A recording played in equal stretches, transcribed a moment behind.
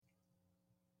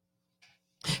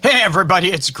Hey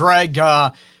everybody, it's Greg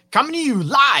coming to you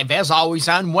live as always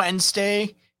on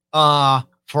Wednesday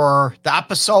for the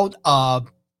episode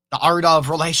of the Art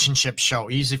of Relationship show.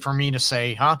 Easy for me to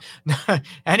say, huh?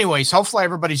 Anyways, hopefully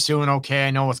everybody's doing okay.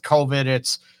 I know with COVID,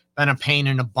 it's been a pain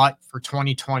in the butt for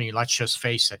 2020. Let's just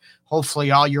face it.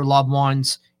 Hopefully all your loved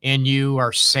ones and you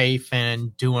are safe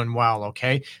and doing well,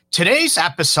 okay? Today's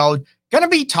episode going to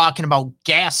be talking about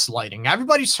gaslighting.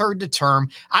 Everybody's heard the term.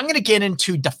 I'm going to get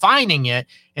into defining it.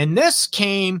 And this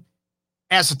came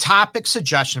as a topic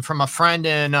suggestion from a friend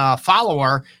and a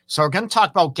follower. So we're going to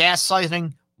talk about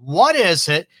gaslighting. What is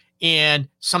it? And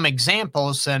some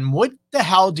examples. And what the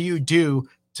hell do you do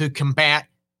to combat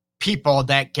people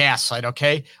that gaslight?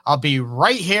 Okay. I'll be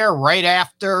right here right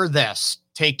after this.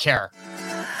 Take care.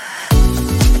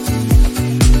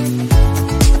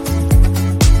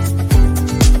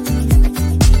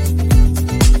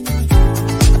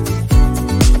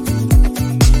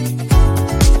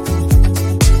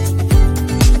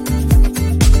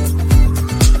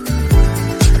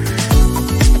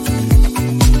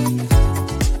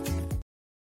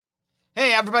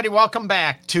 Hey, everybody, welcome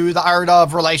back to the Art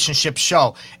of Relationship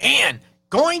show. And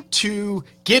going to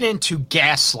get into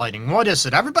gaslighting. What is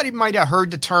it? Everybody might have heard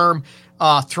the term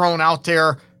thrown out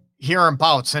there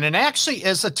hereabouts, and it actually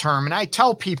is a term. And I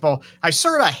tell people I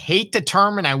sort of hate the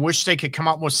term, and I wish they could come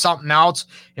up with something else.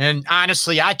 And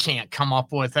honestly, I can't come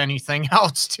up with anything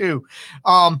else, too.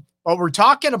 But we're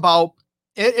talking about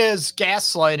it is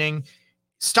gaslighting.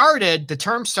 The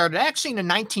term started actually in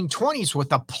the 1920s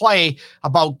with a play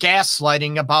about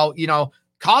gaslighting, about,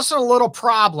 causing a little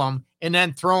problem and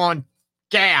then throwing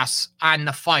gas on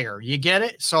the fire. You get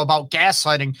it? So about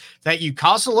gaslighting, that you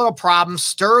cause a little problem,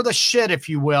 stir the shit, if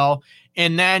you will,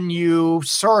 and then you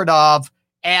sort of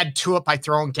add to it by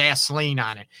throwing gasoline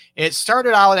on it. It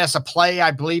started out as a play,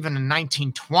 I believe, in the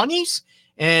 1920s.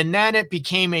 And then it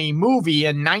became a movie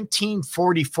in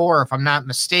 1944, if I'm not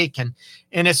mistaken.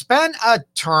 And it's been a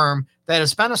term that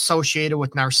has been associated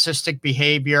with narcissistic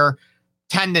behavior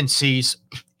tendencies.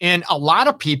 And a lot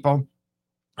of people,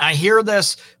 I hear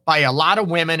this by a lot of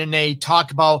women, and they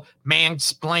talk about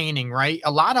mansplaining, right?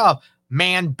 A lot of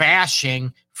man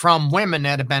bashing from women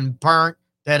that have been burnt,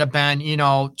 that have been,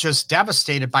 just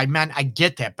devastated by men. I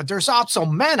get that. But there's also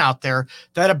men out there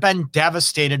that have been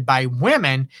devastated by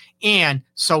women. And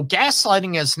so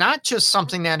gaslighting is not just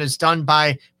something that is done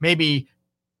by maybe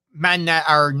men that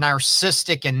are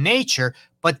narcissistic in nature,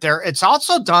 but it's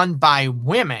also done by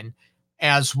women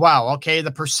as well. Okay. The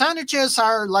percentages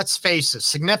are, let's face it,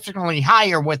 significantly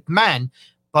higher with men,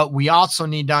 but we also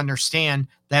need to understand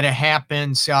that it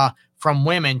happens from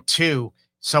women too.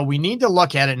 So we need to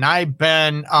look at it. And I've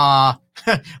been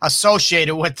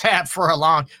associated with that for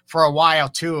a while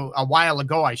too, a while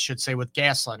ago, I should say, with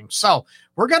gaslighting. So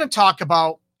we're going to talk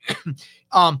about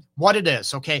what it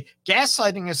is. Okay.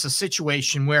 Gaslighting is a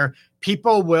situation where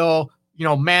people will,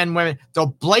 men, women, they'll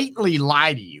blatantly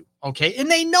lie to you. Okay. And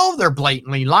they know they're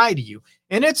blatantly lie to you.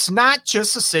 And it's not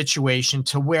just a situation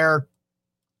to where,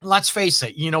 let's face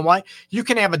it, you know what? You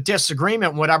can have a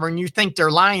disagreement, whatever, and you think they're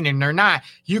lying and they're not.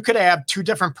 You could have two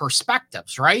different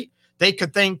perspectives, right? They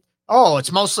could think, oh,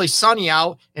 it's mostly sunny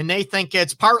out, and they think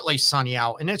it's partly sunny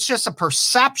out. And it's just a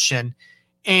perception,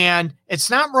 and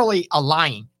it's not really a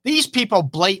lying. These people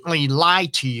blatantly lie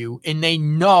to you, and they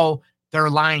know they're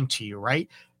lying to you, right?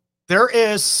 There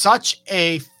is such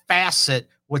a facet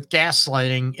with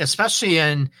gaslighting, especially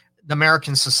in the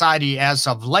American society as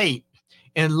of late,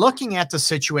 and looking at the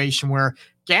situation where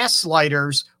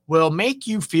gaslighters will make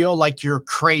you feel like you're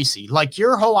crazy, like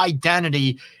your whole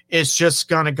identity is just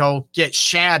going to go get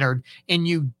shattered, and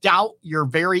you doubt your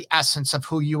very essence of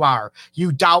who you are.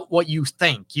 You doubt what you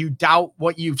think. You doubt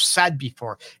what you've said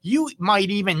before. You might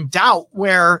even doubt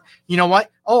where,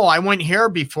 oh, I went here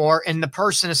before, and the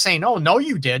person is saying, oh, no,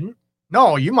 you didn't.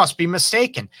 No, you must be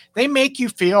mistaken. They make you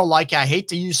feel like, I hate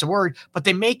to use the word, but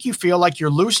they make you feel like you're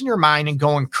losing your mind and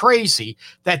going crazy,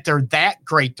 that they're that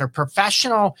great. They're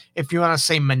professional, if you want to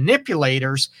say,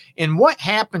 manipulators. And what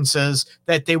happens is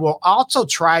that they will also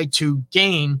try to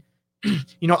gain,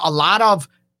 a lot of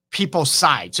people's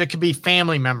sides. It could be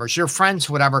family members, your friends,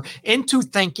 whatever, into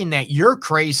thinking that you're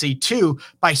crazy too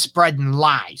by spreading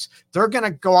lies. They're going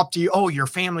to go up to you. Oh, your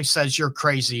family says you're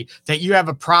crazy, that you have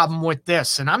a problem with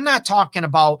this. And I'm not talking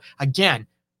about, again,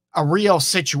 a real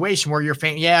situation where your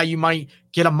family, you might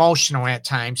get emotional at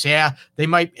times. Yeah, they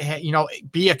might,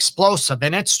 be explosive.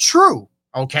 And it's true.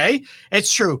 Okay.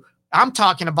 It's true. I'm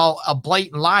talking about a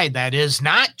blatant lie that is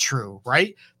not true,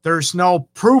 right? There's no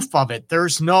proof of it.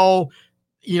 There's no,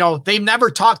 they've never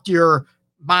talked to your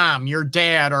mom, your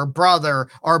dad, or brother,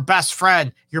 or best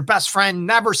friend. Your best friend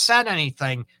never said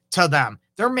anything to them.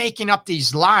 they're making up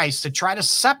these lies to try to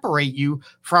separate you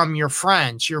from your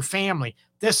friends, your family,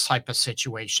 this type of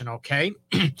situation. Okay.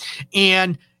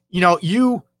 And,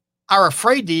 you are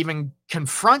afraid to even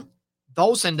confront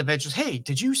those individuals. Hey,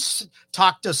 did you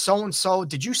talk to so-and-so?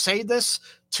 Did you say this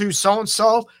to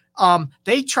so-and-so?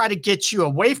 They try to get you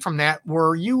away from that,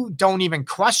 where you don't even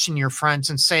question your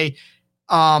friends and say,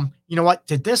 you know what,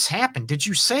 did this happen? Did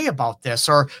you say about this?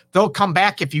 Or they'll come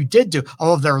back if you did do,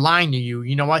 oh, they're lying to you.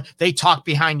 You know what? They talk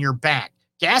behind your back.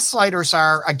 Gaslighters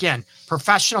are, again,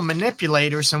 professional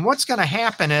manipulators. And what's going to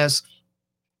happen is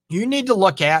you need to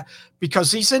look at,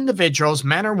 because these individuals,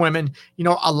 men or women,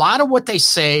 a lot of what they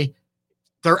say,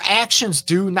 their actions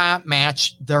do not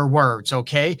match their words.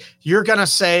 Okay. You're going to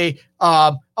say,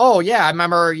 oh yeah, I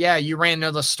remember. Yeah. You ran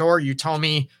to the store. You told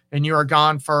me, and you were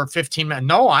gone for 15 minutes.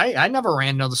 No, I never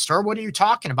ran to the store. What are you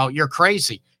talking about? You're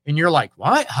crazy. And you're like,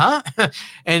 what? Huh?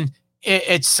 And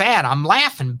it's sad. I'm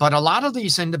laughing, but a lot of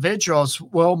these individuals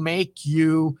will make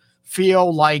you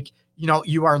feel like,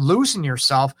 you are losing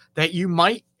yourself, that you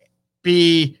might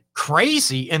be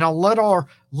crazy in a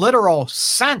literal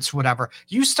sense, whatever.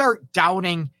 You start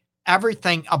doubting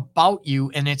everything about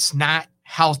you, and it's not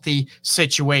healthy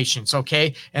situations.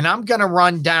 Okay. And I'm going to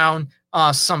run down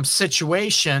some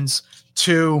situations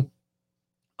to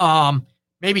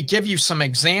maybe give you some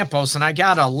examples. And I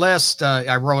got a list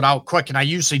I wrote out quick, and I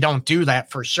usually don't do that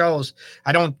for shows.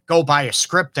 I don't go by a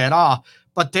script at all,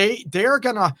 but they're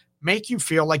going to make you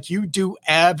feel like you do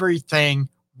everything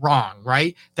wrong,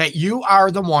 right? That you are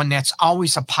the one that's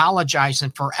always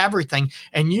apologizing for everything.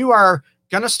 And you are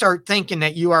going to start thinking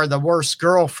that you are the worst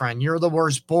girlfriend, you're the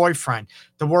worst boyfriend,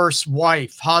 the worst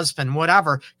wife, husband,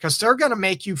 whatever, because they're going to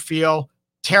make you feel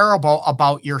terrible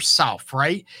about yourself,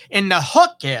 right? And the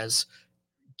hook is,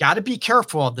 got to be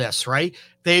careful of this, right?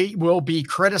 They will be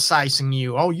criticizing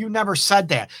you. Oh, you never said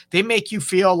that. They make you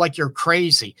feel like you're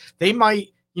crazy. They might,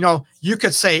 you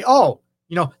could say, oh,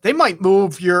 they might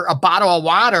move a bottle of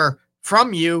water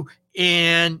from you,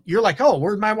 and you're like, oh,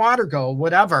 where'd my water go?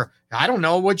 Whatever. I don't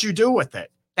know. What'd you do with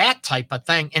it? That type of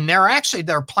thing. And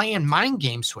they're playing mind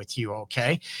games with you.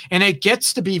 Okay. And it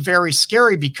gets to be very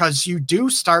scary, because you do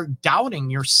start doubting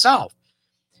yourself.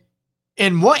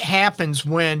 And what happens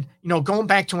when, going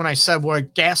back to when I said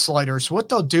what gaslighters, what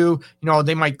they'll do,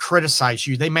 they might criticize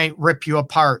you. They might rip you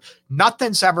apart.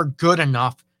 Nothing's ever good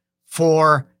enough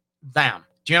for them.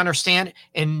 Do you understand?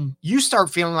 And you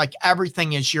start feeling like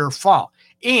everything is your fault.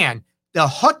 And the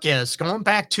hook is, going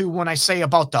back to when I say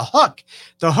about the hook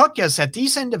is that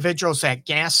these individuals that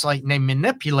gaslight and they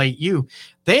manipulate you,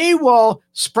 they will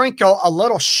sprinkle a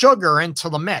little sugar into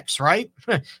the mix, right?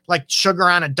 Like sugar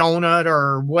on a donut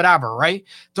or whatever, right?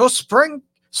 They'll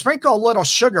sprinkle a little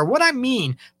sugar. What I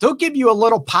mean, they'll give you a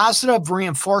little positive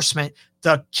reinforcement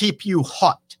to keep you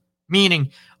hooked, meaning,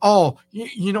 oh,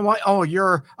 you know what? Oh,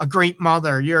 you're a great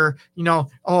mother. You're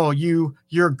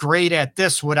great at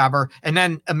this, whatever. And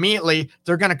then immediately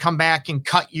they're going to come back and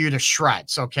cut you to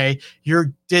shreds. Okay.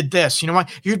 You did this. You know what?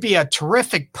 You'd be a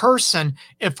terrific person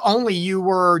if only you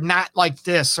were not like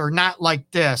this or not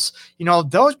like this.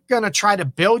 They're going to try to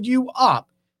build you up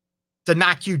to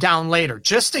knock you down later,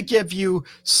 just to give you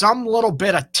some little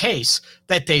bit of taste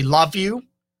that they love you,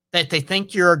 that they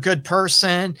think you're a good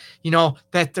person,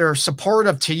 that they're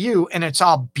supportive to you, and it's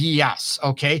all BS,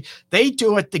 okay? They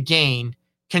do it to gain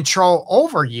control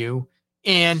over you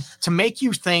and to make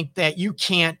you think that you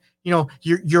can't,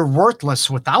 you're worthless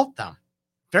without them.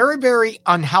 Very, very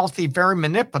unhealthy, very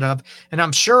manipulative. And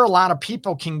I'm sure a lot of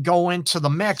people can go into the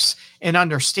mix and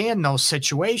understand those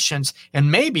situations, and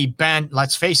maybe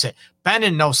let's face it, been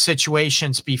in those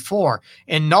situations before.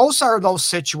 And those are those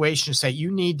situations that you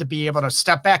need to be able to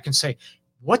step back and say,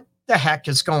 what the heck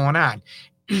is going on?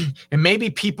 And maybe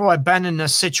people have been in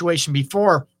this situation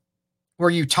before,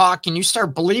 where you talk and you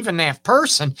start believing that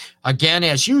person again,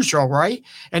 as usual, right?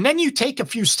 And then you take a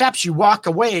few steps, you walk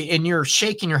away, and you're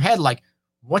shaking your head like,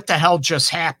 what the hell just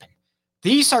happened?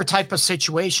 These are type of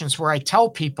situations where I tell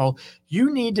people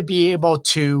you need to be able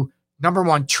to, number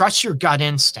one, trust your gut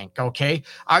instinct. Okay.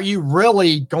 Are you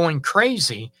really going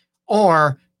crazy?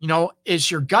 Or, is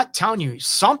your gut telling you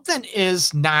something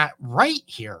is not right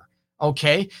here?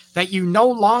 Okay. That you no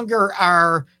longer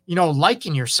are,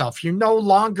 liking yourself. You no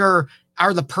longer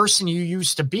are the person you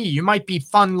used to be. You might be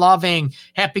fun loving,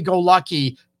 happy go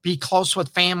lucky, be close with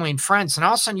family and friends. And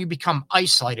all of a sudden you become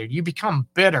isolated. You become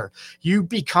bitter. You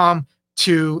become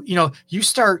you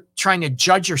start trying to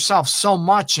judge yourself so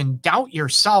much and doubt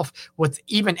yourself with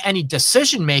even any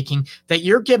decision making, that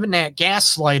you're giving that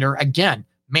gaslighter, again,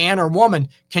 man or woman,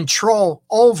 control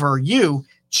over you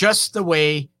just the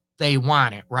way they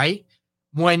want it, right?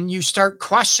 When you start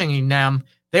questioning them,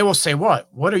 They will say, what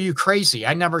are you crazy?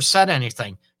 I never said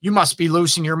anything. You must be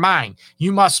losing your mind.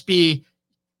 You must be,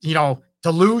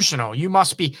 delusional. You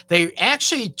must be, they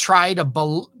actually try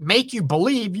to make you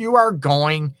believe you are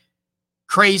going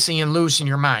crazy and losing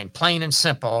your mind, plain and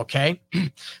simple. Okay.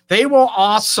 They will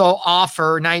also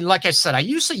offer, and like I said, I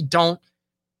usually don't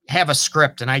have a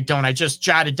script, and I just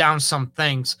jotted down some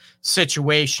things,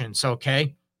 situations.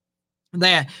 Okay.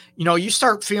 That, you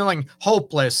start feeling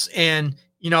hopeless, and,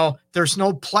 there's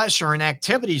no pleasure in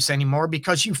activities anymore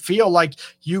because you feel like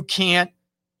you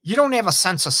don't have a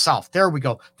sense of self. There we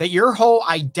go. That your whole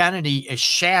identity is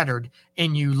shattered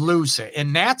and you lose it.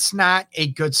 And that's not a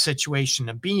good situation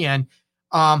to be in.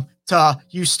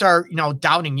 You start,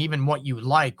 doubting even what you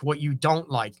like, what you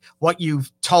don't like, what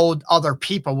you've told other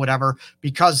people, whatever,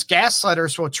 because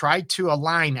gaslighters will try to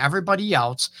align everybody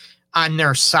else on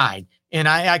their side. And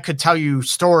I could tell you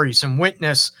stories and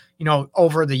witness,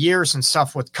 over the years and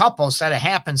stuff with couples that it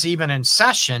happens even in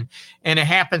session. And it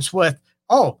happens with,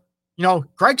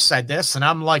 Greg said this, and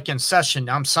I'm like in session,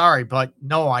 I'm sorry, but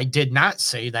no, I did not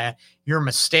say that. You're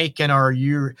mistaken, or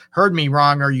you heard me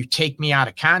wrong, or you take me out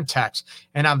of context.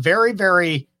 And I'm very,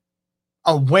 very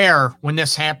aware when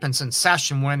this happens in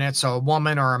session, when it's a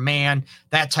woman or a man,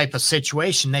 that type of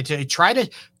situation. They try to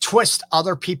twist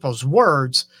other people's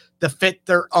words to fit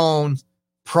their own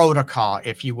protocol,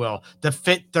 if you will, to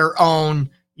fit their own,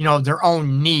 their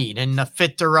own need, and to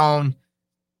fit their own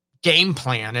game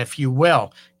plan, if you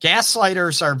will.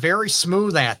 Gaslighters are very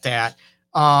smooth at that,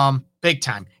 big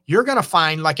time. You're going to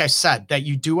find, like I said, that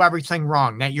you do everything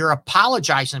wrong, that you're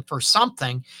apologizing for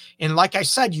something. And like I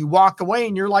said, you walk away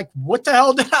and you're like, what the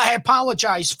hell did I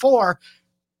apologize for?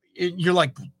 You're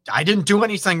like, I didn't do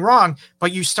anything wrong,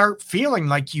 but you start feeling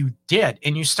like you did.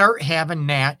 And you start having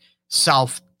that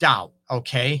self-doubt.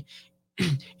 Okay.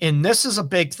 And this is a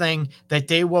big thing, that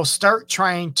they will start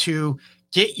trying to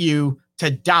get you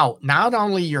to doubt not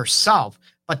only yourself,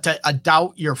 but to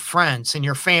doubt your friends and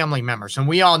your family members. And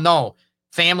we all know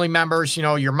family members,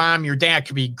 your mom, your dad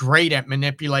could be great at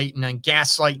manipulating and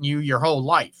gaslighting you your whole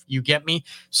life. You get me?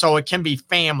 So it can be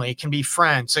family, it can be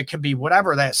friends, it can be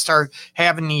whatever, that start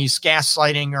having these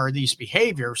gaslighting or these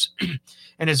behaviors.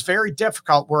 And it's very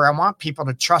difficult, where I want people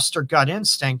to trust their gut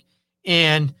instinct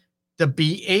and to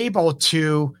be able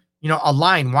to,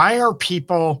 align. Why are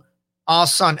people all of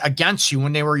a sudden against you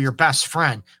when they were your best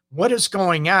friend? What is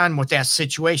going on with that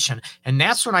situation? And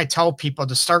that's when I tell people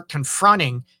to start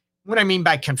confronting. What I mean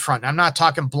by confront, I'm not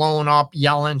talking blowing up,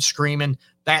 yelling, screaming,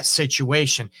 that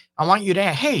situation. I want you to,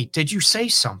 hey, did you say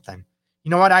something? You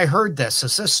know what? I heard this.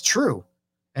 Is this true?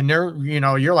 And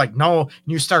you're like, no, and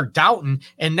you start doubting.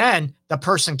 And then the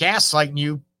person gaslighting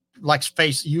you, like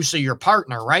usually your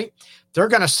partner, right? They're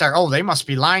going to start, they must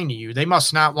be lying to you. They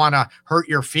must not want to hurt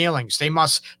your feelings.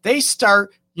 They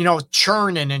start,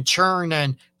 churning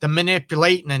the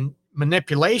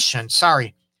manipulation,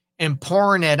 and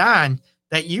pouring it on,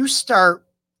 that you start,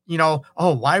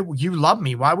 why would you love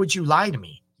me? Why would you lie to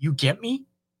me? You get me?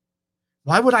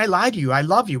 Why would I lie to you? I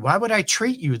love you. Why would I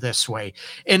treat you this way?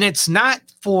 And it's not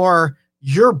for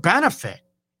your benefit.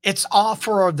 It's all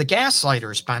for the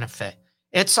gaslighter's benefit.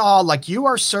 It's all like you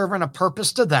are serving a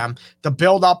purpose to them to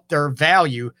build up their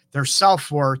value, their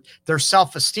self-worth, their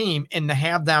self-esteem, and to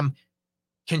have them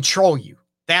control you.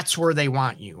 That's where they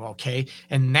want you, okay?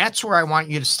 And that's where I want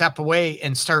you to step away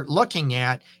and start looking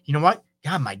at, you know what?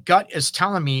 God, my gut is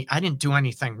telling me I didn't do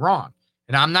anything wrong.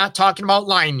 And I'm not talking about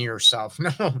lying to yourself.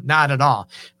 No, not at all.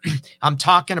 I'm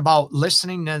talking about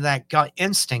listening to that gut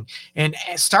instinct, and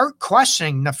start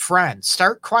questioning the friends,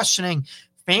 start questioning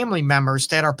family members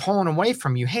that are pulling away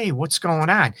from you. Hey, what's going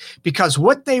on? Because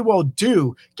what they will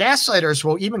do, gaslighters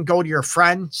will even go to your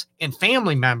friends and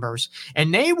family members,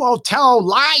 and they will tell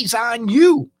lies on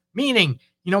you. Meaning,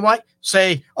 you know what?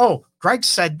 Say, Greg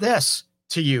said this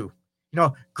to you.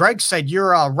 Greg said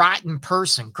you're a rotten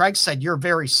person. Greg said you're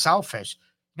very selfish.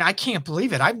 Now, I can't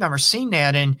believe it. I've never seen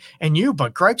that in you,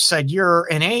 but Greg said you're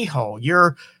an a-hole.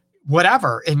 You're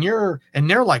whatever. And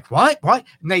they're like, what?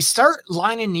 And they start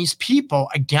lining these people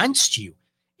against you.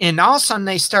 And all of a sudden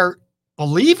they start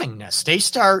believing this. They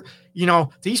start,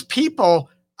 these people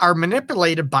are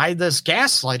manipulated by this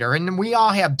gaslighter. And we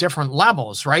all have different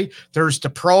levels, right? There's the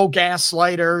pro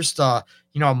gaslighters, the,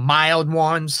 mild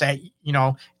ones that,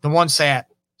 the ones that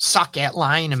suck at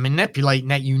lying and manipulating,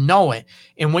 that it.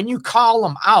 And when you call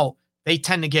them out, they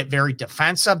tend to get very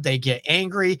defensive. They get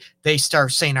angry. They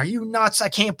start saying, are you nuts? I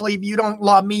can't believe you don't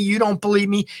love me. You don't believe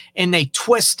me. And they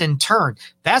twist and turn.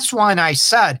 That's why I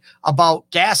said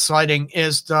about gaslighting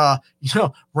is the,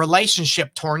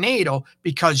 relationship tornado,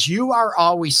 because you are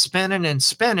always spinning and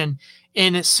spinning,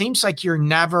 and it seems like you're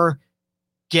never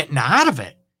getting out of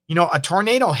it. A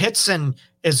tornado hits and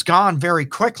is gone very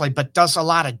quickly, but does a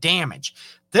lot of damage.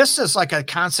 This is like a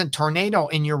constant tornado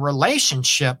in your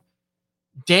relationship,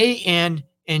 day in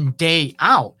and day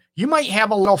out. You might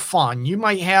have a little fun. You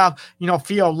might have,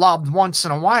 feel loved once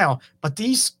in a while, but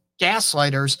these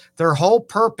gaslighters, their whole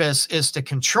purpose is to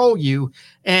control you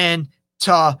and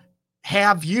to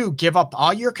have you give up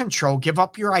all your control, give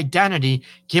up your identity,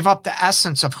 give up the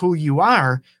essence of who you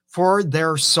are for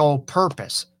their sole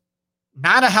purpose.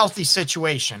 Not a healthy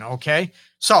situation. Okay.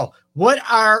 So, what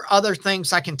are other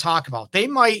things I can talk about? They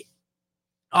might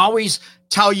always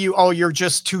tell you, oh, you're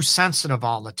just too sensitive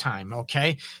all the time.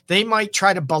 Okay. They might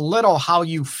try to belittle how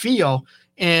you feel.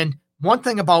 And one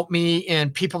thing about me,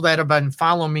 and people that have been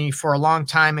following me for a long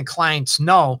time and clients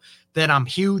know that I'm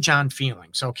huge on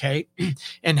feelings. Okay.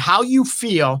 And how you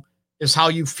feel is how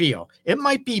you feel. It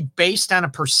might be based on a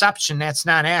perception that's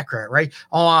not accurate, right?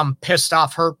 Oh, I'm pissed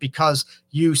off, hurt because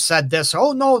you said this.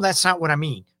 Oh, no, that's not what I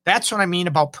mean. That's what I mean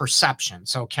about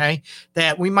perceptions. Okay.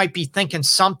 That we might be thinking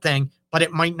something, but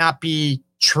it might not be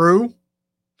true.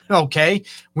 Okay.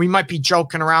 We might be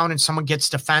joking around and someone gets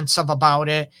defensive about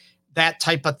it, that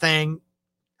type of thing.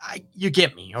 You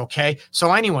get me. Okay.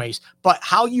 So anyways, but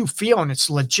how you feel, and it's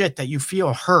legit that you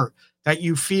feel hurt, that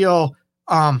you feel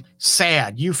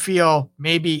sad, you feel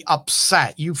maybe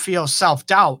upset, you feel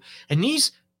self-doubt. And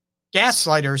these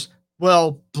gaslighters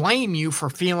will blame you for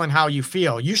feeling how you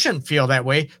feel. You shouldn't feel that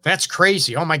way. That's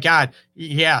crazy. Oh my God.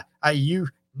 Yeah. You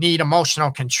need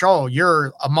emotional control.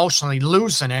 You're emotionally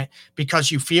losing it because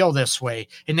you feel this way.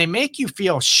 And they make you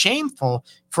feel shameful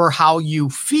for how you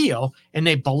feel. And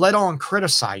they belittle and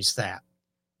criticize that.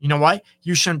 You know what?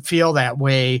 You shouldn't feel that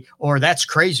way. Or that's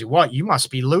crazy. What? You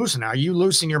must be losing. Are you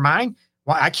losing your mind?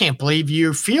 Well, I can't believe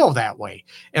you feel that way.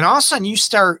 And all of a sudden you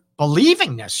start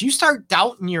believing this. You start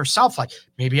doubting yourself, like,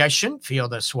 maybe I shouldn't feel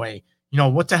this way.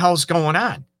 What the hell's going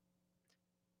on?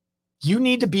 You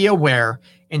need to be aware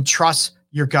and trust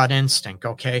your gut instinct.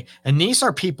 Okay. And these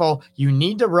are people you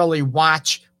need to really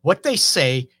watch what they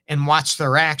say and watch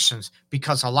their actions,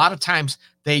 because a lot of times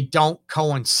they don't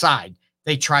coincide.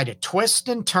 They try to twist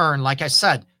and turn. Like I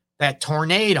said, that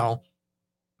tornado,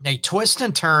 they twist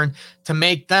and turn to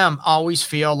make them always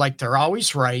feel like they're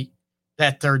always right,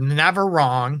 that they're never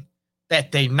wrong,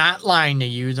 that they're not lying to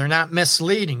you, they're not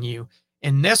misleading you.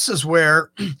 And this is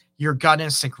where your gut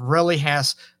instinct really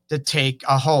has to take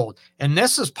a hold. And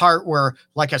this is part where,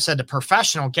 like I said, the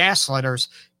professional gaslighters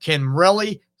can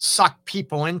really suck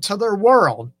people into their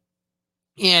world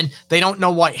and they don't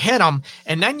know what hit them.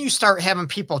 And then you start having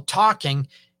people talking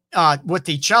with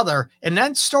each other, and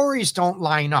then stories don't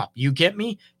line up. You get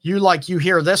me? You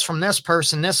hear this from this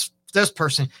person, this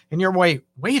person, and you're wait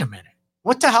a minute.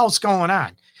 What the hell's going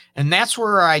on? And that's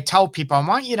where I tell people, I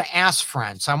want you to ask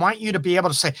friends. I want you to be able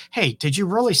to say, hey, did you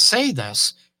really say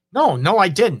this? No, I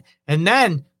didn't. And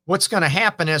then what's going to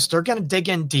happen is they're going to dig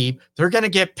in deep. They're going to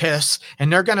get pissed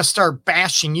and they're going to start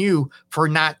bashing you for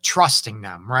not trusting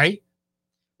them, right?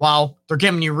 Well, they're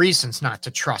giving you reasons not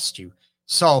to trust you.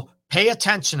 So pay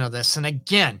attention to this. And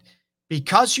again,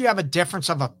 because you have a difference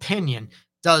of opinion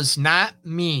does not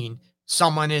mean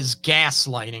someone is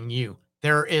gaslighting you.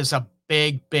 There is a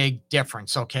big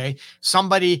difference. Okay.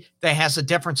 Somebody that has a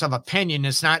difference of opinion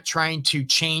is not trying to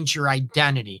change your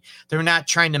identity. They're not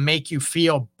trying to make you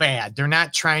feel bad. They're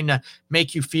not trying to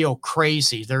make you feel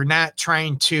crazy. They're not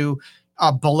trying to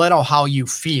belittle how you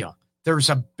feel. There's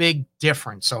a big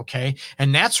difference. Okay.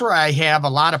 And that's where I have a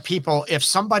lot of people. If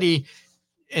somebody,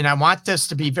 and I want this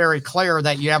to be very clear,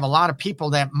 that you have a lot of people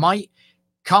that might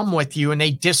come with you and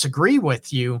they disagree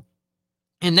with you.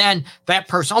 And then that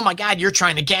person, oh my God, you're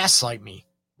trying to gaslight me.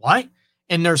 What?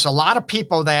 And there's a lot of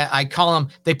people that I call them,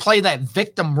 they play that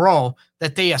victim role,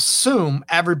 that they assume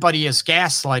everybody is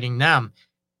gaslighting them.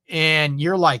 And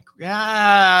you're like,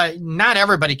 not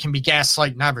everybody can be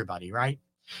gaslighting everybody, right?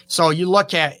 So you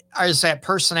look at, is that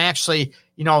person actually,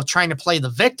 trying to play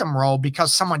the victim role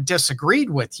because someone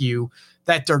disagreed with you,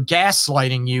 that they're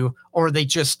gaslighting you, or they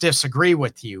just disagree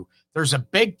with you? There's a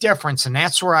big difference. And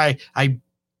that's where I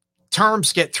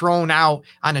terms get thrown out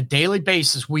on a daily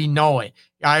basis. We know it.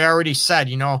 I already said,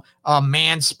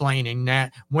 mansplaining,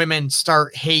 that women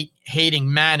start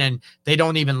hating men and they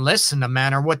don't even listen to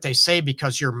men or what they say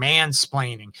because you're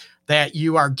mansplaining, that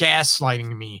you are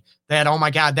gaslighting me, that, oh my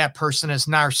God, that person is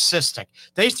narcissistic.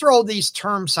 They throw these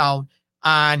terms out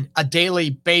on a daily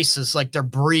basis like they're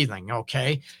breathing,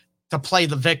 okay, to play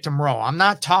the victim role. I'm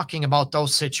not talking about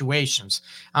those situations.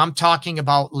 I'm talking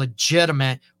about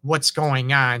legitimate what's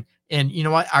going on. And you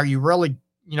know what? Are you really,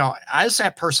 is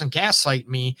that person gaslight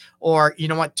me? Or,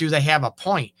 do they have a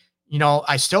point?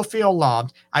 I still feel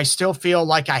loved. I still feel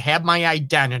like I have my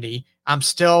identity. I'm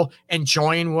still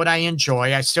enjoying what I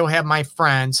enjoy. I still have my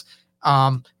friends.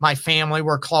 My family,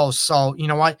 we're close. So you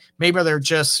know what? Maybe they're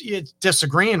just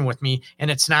disagreeing with me and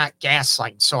it's not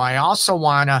gaslighting. So I also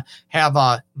want to have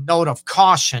a note of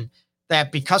caution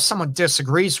that because someone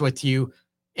disagrees with you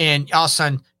and all of a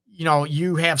sudden,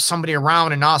 you have somebody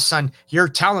around and all of a sudden you're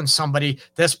telling somebody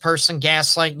this person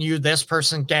gaslighting you, this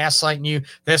person gaslighting you,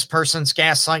 this person's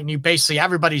gaslighting you. Basically,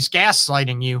 everybody's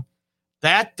gaslighting you.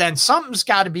 Then something's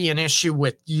got to be an issue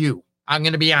with you. I'm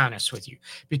going to be honest with you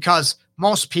because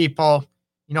most people,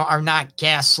 are not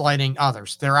gaslighting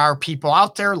others. There are people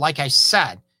out there, like I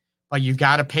said, but you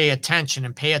got to pay attention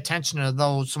and pay attention to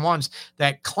those ones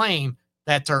that claim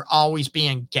that they're always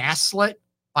being gaslit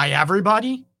by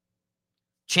everybody.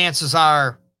 Chances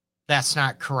are that's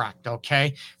not correct.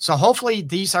 Okay. So hopefully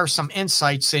these are some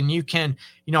insights and you can,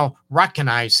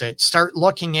 recognize it. Start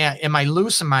looking at, am I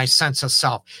losing my sense of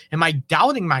self? Am I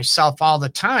doubting myself all the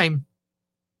time?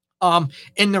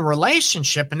 In the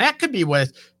relationship, and that could be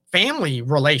with family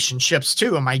relationships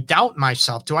too. Am I doubting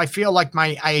myself? Do I feel like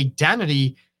my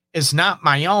identity is not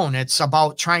my own? It's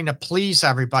about trying to please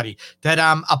everybody, that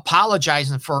I'm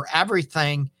apologizing for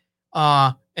everything.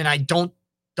 And I don't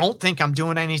think I'm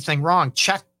doing anything wrong.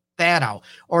 Check that out.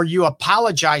 Or you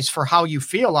apologize for how you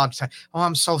feel all the time. Oh,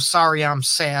 I'm so sorry. I'm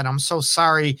sad. I'm so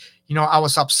sorry. I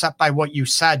was upset by what you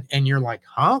said. And you're like,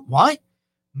 huh? What?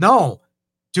 No.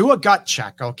 Do a gut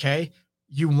check, okay?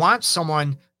 You want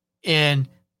someone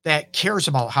that cares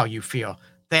about how you feel,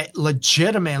 that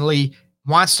legitimately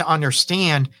wants to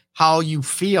understand how you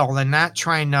feel and not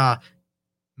trying to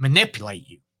manipulate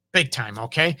you big time,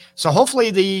 okay? So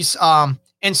hopefully these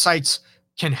insights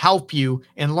can help you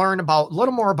and learn a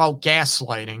little more about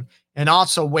gaslighting and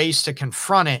also ways to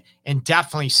confront it and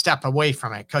definitely step away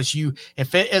from it. Because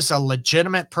if it is a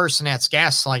legitimate person that's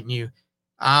gaslighting you,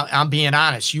 I'm being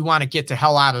honest, you want to get the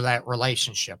hell out of that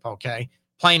relationship, okay?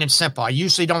 Plain and simple. I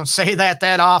usually don't say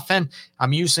that often.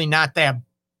 I'm usually not that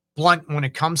blunt when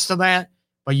it comes to that,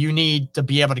 but you need to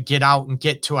be able to get out and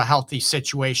get to a healthy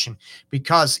situation,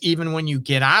 because even when you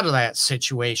get out of that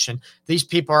situation, these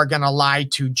people are going to lie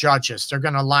to judges. They're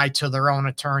going to lie to their own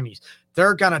attorneys.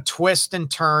 They're going to twist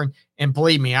and turn. And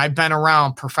believe me, I've been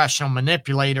around professional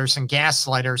manipulators and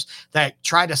gaslighters that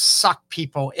try to suck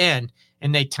people in,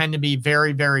 and they tend to be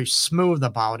very, very smooth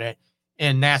about it.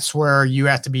 And that's where you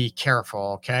have to be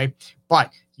careful, okay?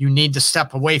 But you need to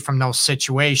step away from those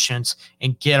situations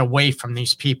and get away from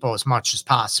these people as much as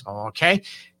possible, okay?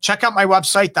 Check out my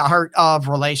website,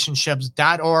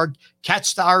 theartofrelationships.org.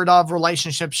 Catch the Art of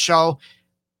Relationships show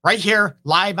right here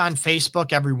live on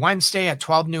Facebook every Wednesday at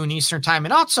 12 noon Eastern time,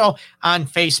 and also on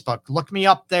Facebook. Look me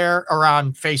up there, or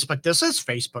on Facebook. This is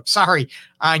Facebook. Sorry.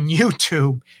 On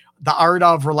YouTube, The Art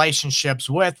of Relationships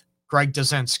with Greg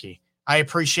Dazinski. I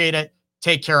appreciate it.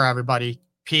 Take care, everybody.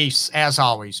 Peace, as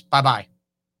always. Bye-bye.